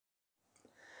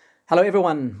Hello,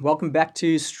 everyone. Welcome back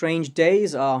to Strange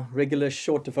Days, our regular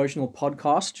short devotional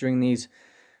podcast during these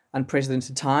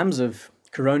unprecedented times of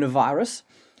coronavirus.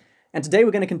 And today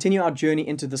we're going to continue our journey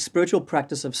into the spiritual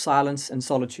practice of silence and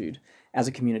solitude as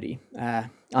a community.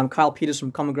 I'm Kyle Peters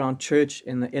from Common Ground Church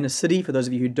in the inner city, for those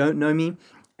of you who don't know me.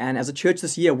 And as a church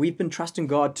this year, we've been trusting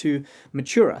God to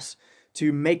mature us,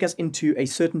 to make us into a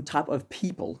certain type of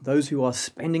people, those who are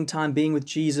spending time being with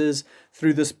Jesus,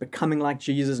 through this becoming like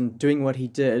Jesus and doing what he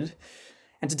did.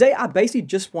 And today I basically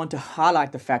just want to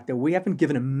highlight the fact that we have been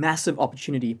given a massive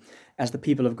opportunity as the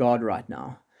people of God right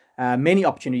now. Many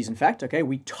opportunities, in fact, okay?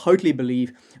 We totally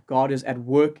believe God is at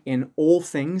work in all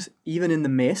things, even in the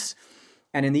mess.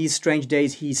 And in these strange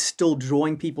days, he's still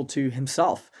drawing people to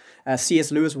himself.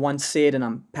 C.S. Lewis once said, and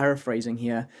I'm paraphrasing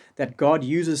here, that God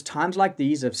uses times like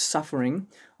these of suffering,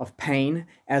 of pain,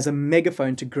 as a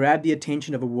megaphone to grab the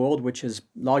attention of a world which has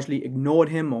largely ignored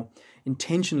him or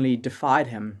intentionally defied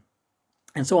him.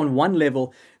 And so on one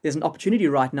level, there's an opportunity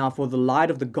right now for the light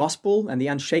of the gospel and the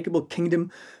unshakable kingdom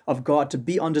of God to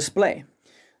be on display.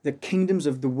 The kingdoms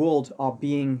of the world are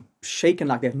being shaken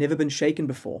like they've never been shaken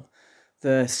before.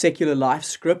 The secular life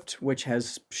script, which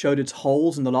has showed its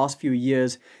holes in the last few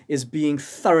years, is being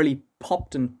thoroughly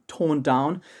popped and torn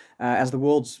down as the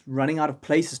world's running out of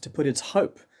places to put its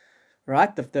hope.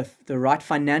 Right? The right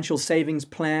financial savings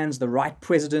plans, the right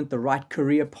president, the right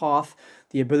career path,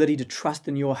 the ability to trust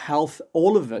in your health,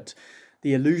 all of it,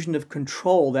 the illusion of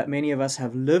control that many of us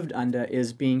have lived under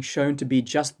is being shown to be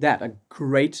just that, a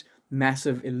great,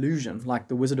 massive illusion, like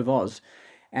the Wizard of Oz.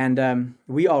 And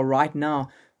we are right now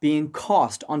being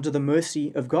cast onto the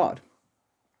mercy of God.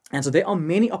 And so there are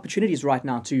many opportunities right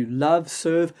now to love,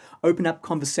 serve, open up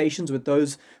conversations with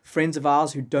those friends of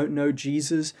ours who don't know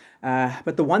Jesus.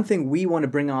 But the one thing we want to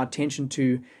bring our attention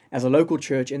to as a local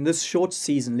church in this short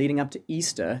season leading up to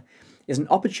Easter is an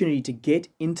opportunity to get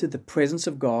into the presence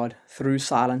of God through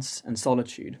silence and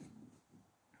solitude.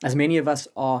 As many of us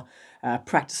are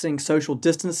practicing social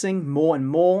distancing more and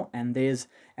more, and there's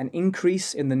an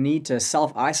increase in the need to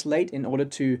self-isolate in order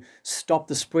to stop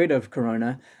the spread of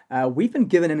corona, we've been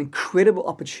given an incredible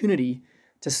opportunity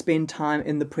to spend time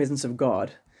in the presence of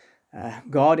God.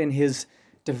 God, in his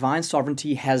divine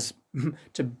sovereignty, has,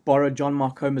 to borrow John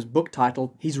Mark Comer's book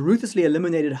title, he's ruthlessly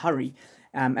eliminated hurry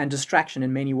and distraction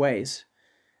in many ways.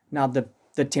 Now, the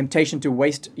temptation to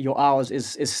waste your hours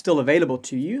is still available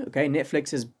to you. Okay,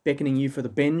 Netflix is beckoning you for the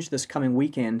binge this coming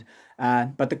weekend.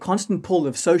 But the constant pull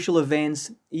of social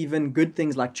events, even good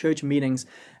things like church meetings,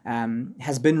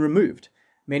 has been removed.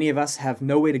 Many of us have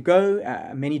nowhere to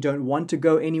go. Many don't want to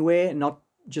go anywhere, not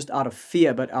just out of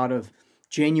fear, but out of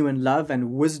genuine love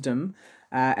and wisdom.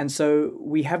 And so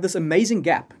we have this amazing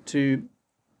gap to,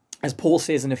 as Paul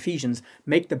says in Ephesians,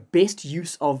 make the best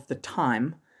use of the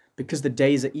time because the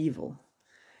days are evil.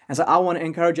 And so I want to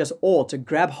encourage us all to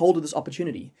grab hold of this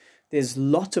opportunity. There's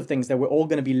lots of things that we're all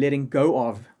going to be letting go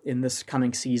of in this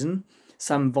coming season,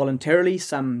 some voluntarily,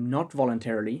 some not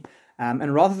voluntarily.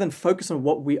 And rather than focus on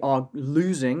what we are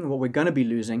losing, what we're going to be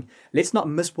losing, let's not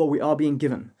miss what we are being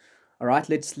given. All right,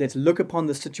 let's look upon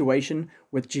the situation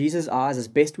with Jesus' eyes as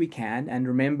best we can and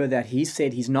remember that he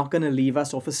said he's not going to leave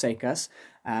us or forsake us,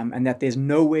 and that there's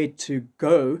nowhere to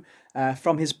go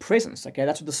from his presence. Okay,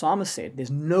 that's what the psalmist said.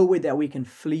 There's nowhere that we can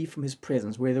flee from his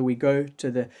presence, whether we go to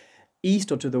the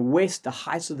east or to the west, the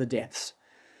heights or the depths.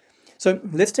 So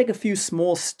let's take a few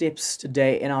small steps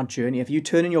today in our journey. If you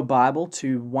turn in your Bible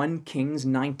to 1 Kings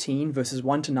 19, verses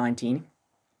 1 to 19,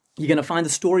 you're going to find the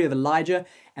story of Elijah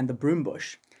and the broom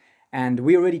bush. And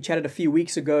we already chatted a few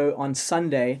weeks ago on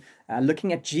Sunday,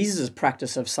 looking at Jesus'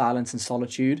 practice of silence and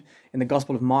solitude in the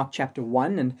Gospel of Mark chapter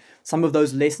 1. And some of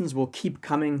those lessons will keep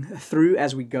coming through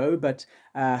as we go, but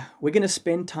we're going to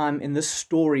spend time in this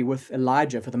story with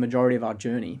Elijah for the majority of our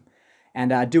journey.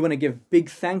 And I do want to give big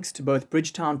thanks to both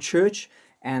Bridgetown Church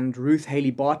and Ruth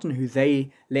Haley Barton, who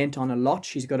they lent on a lot.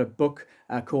 She's got a book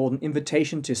called An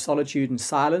Invitation to Solitude and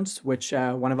Silence, which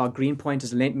one of our Green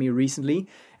Pointers lent me recently,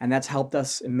 and that's helped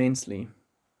us immensely.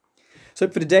 So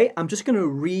for today, I'm just going to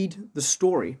read the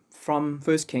story from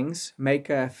 1 Kings, make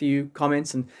a few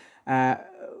comments, and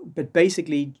but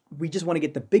basically, we just want to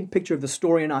get the big picture of the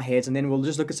story in our heads, and then we'll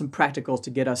just look at some practicals to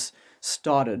get us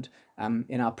started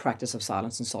in our practice of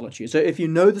silence and solitude. So if you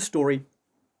know the story,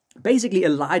 basically,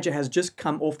 Elijah has just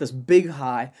come off this big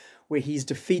high where he's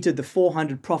defeated the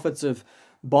 400 prophets of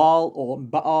Baal or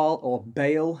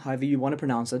Baal, however you want to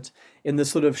pronounce it, in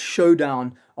this sort of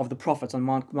showdown of the prophets on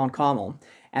Mount Carmel.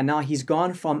 And now he's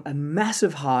gone from a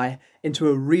massive high into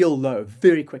a real low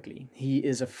very quickly. He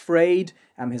is afraid.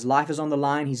 His life is on the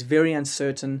line. He's very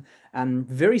uncertain.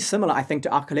 Very similar, I think,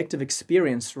 to our collective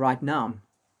experience right now.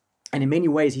 And in many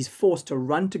ways, he's forced to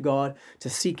run to God, to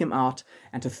seek him out,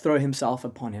 and to throw himself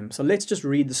upon him. So let's just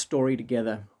read the story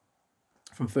together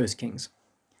from 1 Kings.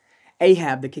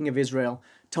 Ahab, the king of Israel,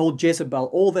 told Jezebel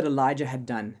all that Elijah had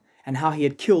done, and how he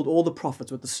had killed all the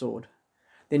prophets with the sword.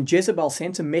 Then Jezebel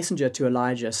sent a messenger to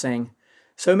Elijah, saying,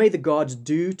 "So may the gods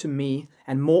do to me,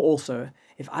 and more also,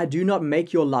 if I do not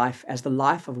make your life as the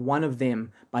life of one of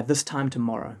them by this time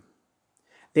tomorrow."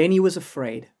 Then he was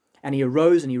afraid, and he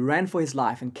arose and he ran for his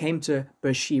life and came to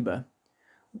Beersheba,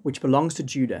 which belongs to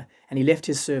Judah, and he left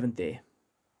his servant there.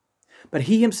 But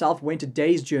he himself went a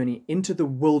day's journey into the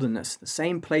wilderness, the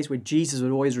same place where Jesus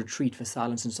would always retreat for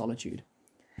silence and solitude.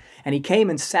 And he came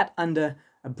and sat under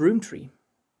a broom tree,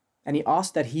 and he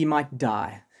asked that he might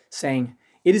die, saying,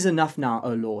 "It is enough now,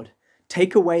 O Lord.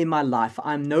 Take away my life, for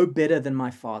I am no better than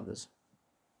my fathers."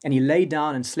 And he lay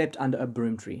down and slept under a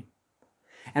broom tree.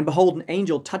 And behold, an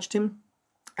angel touched him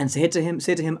and said to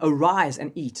him, "Arise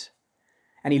and eat."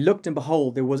 And he looked, and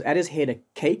behold, there was at his head a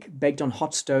cake baked on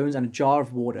hot stones and a jar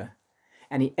of water.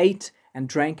 And he ate and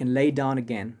drank and lay down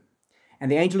again. And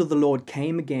the angel of the Lord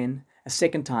came again a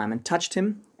second time and touched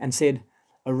him and said,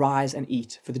 "Arise and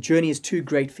eat, for the journey is too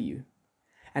great for you."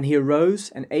 And he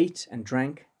arose and ate and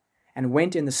drank and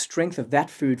went in the strength of that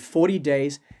food 40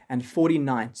 days and 40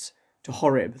 nights to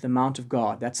Horeb, the Mount of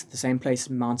God. That's the same place,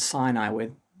 Mount Sinai,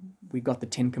 where we got the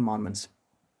 10 Commandments.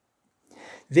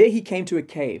 There he came to a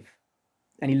cave,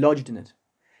 and he lodged in it.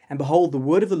 And behold, the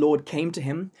word of the Lord came to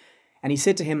him, and he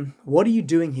said to him, "What are you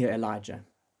doing here, Elijah?"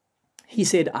 He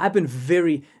said, "I've been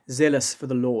very zealous for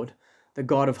the Lord, the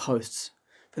God of hosts.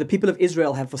 For the people of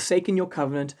Israel have forsaken your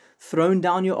covenant, thrown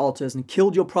down your altars, and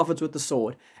killed your prophets with the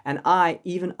sword. And I,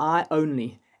 even I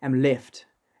only, am left,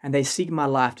 and they seek my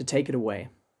life to take it away."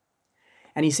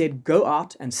 And he said, "Go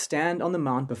out and stand on the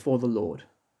mount before the Lord."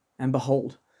 And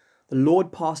behold, the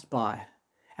Lord passed by,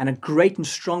 and a great and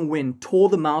strong wind tore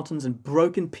the mountains and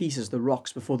broke in pieces the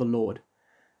rocks before the Lord.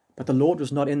 But the Lord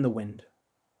was not in the wind.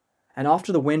 And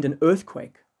after the wind, an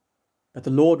earthquake. But the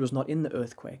Lord was not in the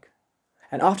earthquake.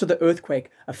 And after the earthquake,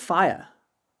 a fire.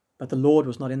 But the Lord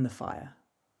was not in the fire.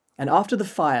 And after the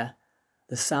fire,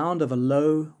 the sound of a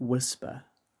low whisper.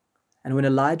 And when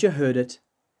Elijah heard it,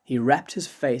 he wrapped his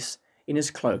face in his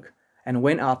cloak and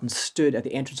went out and stood at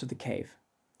the entrance of the cave.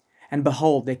 And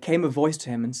behold, there came a voice to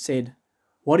him and said,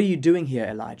 "What are you doing here,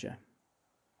 Elijah?"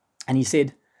 And he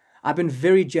said, "I've been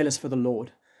very jealous for the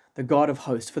Lord, the God of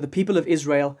hosts, for the people of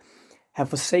Israel have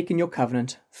forsaken your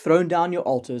covenant, thrown down your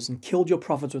altars, and killed your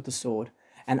prophets with the sword.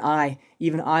 And I,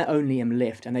 even I only, am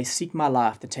left, and they seek my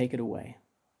life to take it away."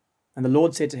 And the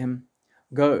Lord said to him,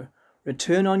 "Go,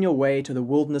 return on your way to the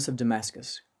wilderness of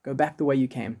Damascus. Go back the way you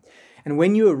came. And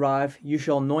when you arrive, you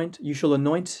shall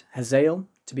anoint Hazael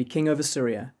to be king over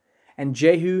Syria, and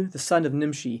Jehu the son of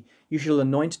Nimshi you shall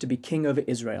anoint to be king over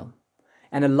Israel.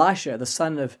 And Elisha the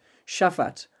son of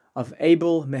Shaphat of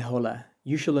Abel Meholah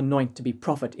you shall anoint to be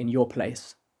prophet in your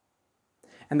place.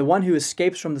 And the one who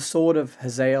escapes from the sword of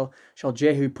Hazael shall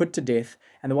Jehu put to death,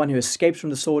 and the one who escapes from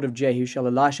the sword of Jehu shall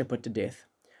Elisha put to death.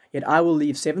 Yet I will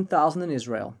leave 7,000 in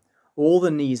Israel, all the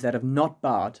knees that have not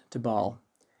bowed to Baal,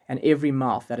 and every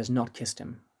mouth that has not kissed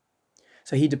him."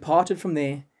 So he departed from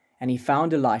there, and he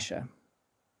found Elisha,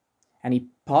 and he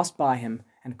passed by him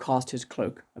and cast his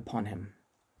cloak upon him.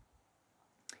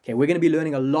 Okay, we're going to be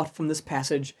learning a lot from this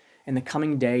passage in the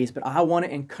coming days, but I want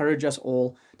to encourage us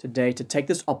all today to take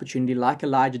this opportunity, like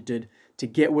Elijah did, to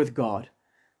get with God,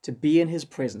 to be in his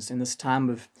presence in this time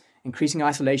of increasing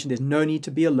isolation. There's no need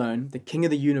to be alone. The King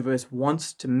of the universe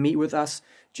wants to meet with us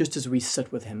just as we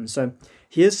sit with him. So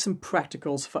here's some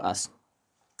practicals for us.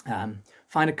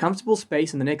 Find a comfortable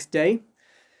space in the next day.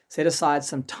 Set aside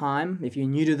some time. If you're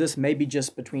new to this, maybe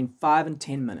just between 5 and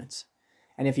 10 minutes.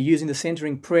 And if you're using the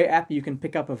Centering Prayer app, you can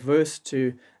pick up a verse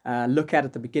to look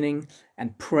at the beginning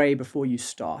and pray before you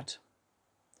start.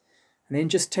 And then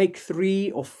just take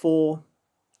 3 or 4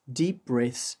 deep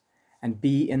breaths and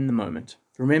be in the moment.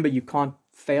 Remember, you can't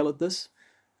fail at this.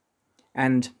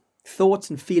 And thoughts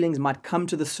and feelings might come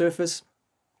to the surface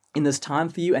in this time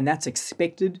for you, and that's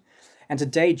expected. And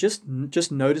today, just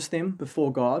notice them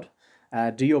before God.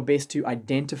 Do your best to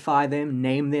identify them,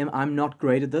 name them. I'm not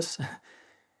great at this.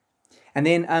 And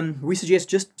then we suggest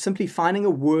just simply finding a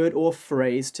word or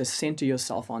phrase to center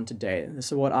yourself on today. This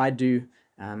is what I do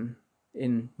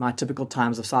in my typical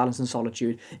times of silence and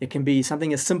solitude. It can be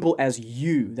something as simple as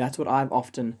 "you." That's what I've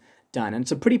often done. And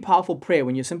it's a pretty powerful prayer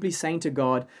when you're simply saying to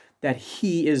God that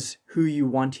he is who you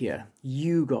want here.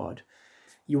 You, God.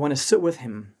 You want to sit with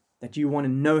him, that you want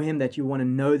to know him, that you want to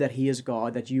know that he is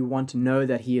God, that you want to know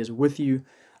that he is with you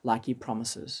like he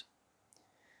promises.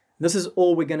 This is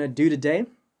all we're going to do today.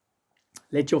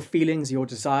 Let your feelings, your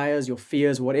desires, your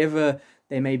fears, whatever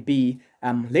they may be,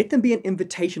 let them be an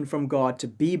invitation from God to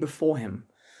be before Him,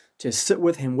 to sit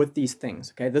with Him with these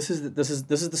things. Okay, this is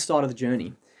the start of the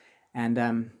journey,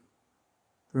 and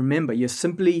remember, you're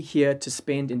simply here to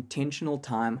spend intentional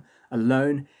time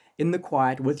alone in the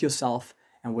quiet with yourself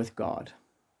and with God.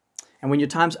 And when your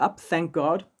time's up, thank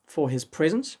God for His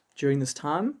presence during this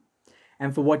time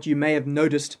and for what you may have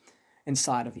noticed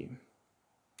inside of you.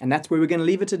 And that's where we're going to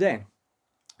leave it today.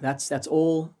 That's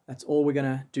all we're going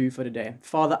to do for today.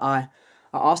 Father, I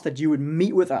ask that you would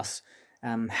meet with us,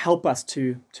 help us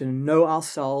to know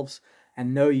ourselves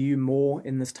and know you more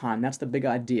in this time. That's the big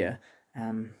idea.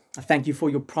 I thank you for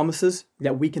your promises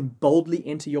that we can boldly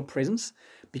enter your presence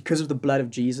because of the blood of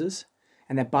Jesus,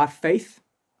 and that by faith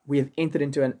we have entered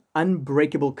into an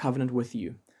unbreakable covenant with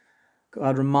you.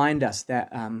 God, remind us that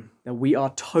we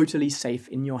are totally safe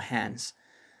in your hands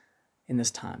in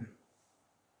this time.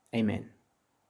 Amen.